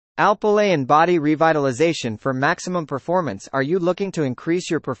Alpilean body revitalization for maximum performance. Are you looking to increase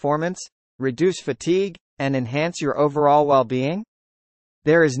your performance, reduce fatigue, and enhance your overall well-being?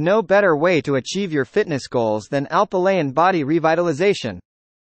 There is no better way to achieve your fitness goals than Alpilean body revitalization.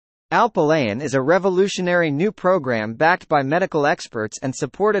 Alpilean is a revolutionary new program backed by medical experts and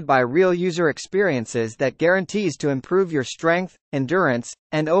supported by real user experiences that guarantees to improve your strength, endurance,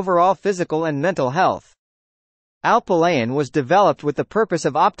 and overall physical and mental health. Alpilean was developed with the purpose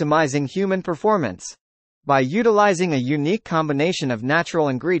of optimizing human performance. By utilizing a unique combination of natural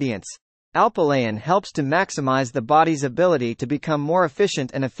ingredients, Alpilean helps to maximize the body's ability to become more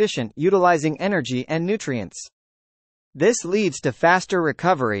efficient, utilizing energy and nutrients. This leads to faster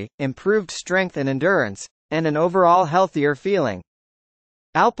recovery, improved strength and endurance, and an overall healthier feeling.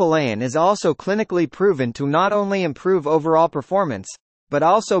 Alpilean is also clinically proven to not only improve overall performance, but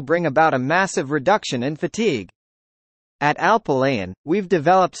also bring about a massive reduction in fatigue. At Alpilean, we've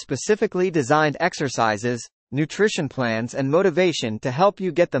developed specifically designed exercises, nutrition plans and motivation to help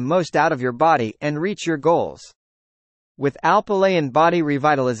you get the most out of your body and reach your goals. With Alpilean body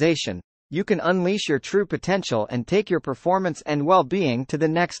revitalization, you can unleash your true potential and take your performance and well-being to the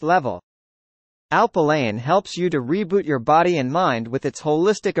next level. Alpilean helps you to reboot your body and mind with its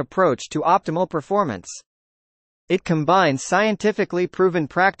holistic approach to optimal performance. It combines scientifically proven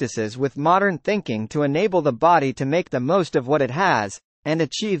practices with modern thinking to enable the body to make the most of what it has, and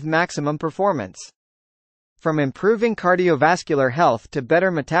achieve maximum performance. From improving cardiovascular health to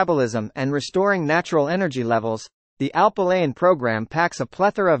better metabolism and restoring natural energy levels, the Alpilean program packs a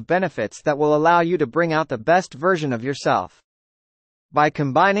plethora of benefits that will allow you to bring out the best version of yourself. By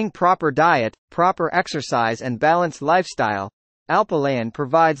combining proper diet, proper exercise and balanced lifestyle, Alpilean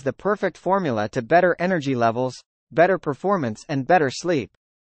provides the perfect formula to better energy levels, better performance and better sleep.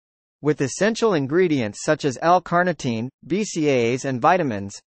 With essential ingredients such as L-carnitine, BCAAs and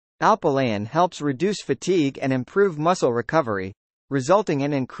vitamins, Alpilean helps reduce fatigue and improve muscle recovery, resulting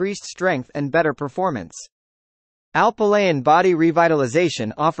in increased strength and better performance. Alpilean body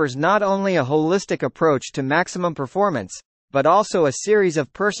revitalization offers not only a holistic approach to maximum performance, but also a series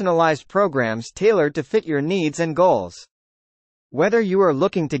of personalized programs tailored to fit your needs and goals. Whether you are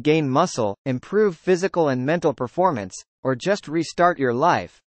looking to gain muscle, improve physical and mental performance, or just restart your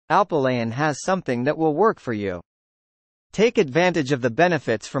life, Alpilean has something that will work for you. Take advantage of the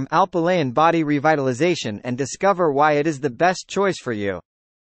benefits from Alpilean body revitalization and discover why it is the best choice for you.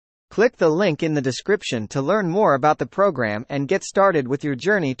 Click the link in the description to learn more about the program and get started with your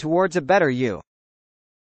journey towards a better you.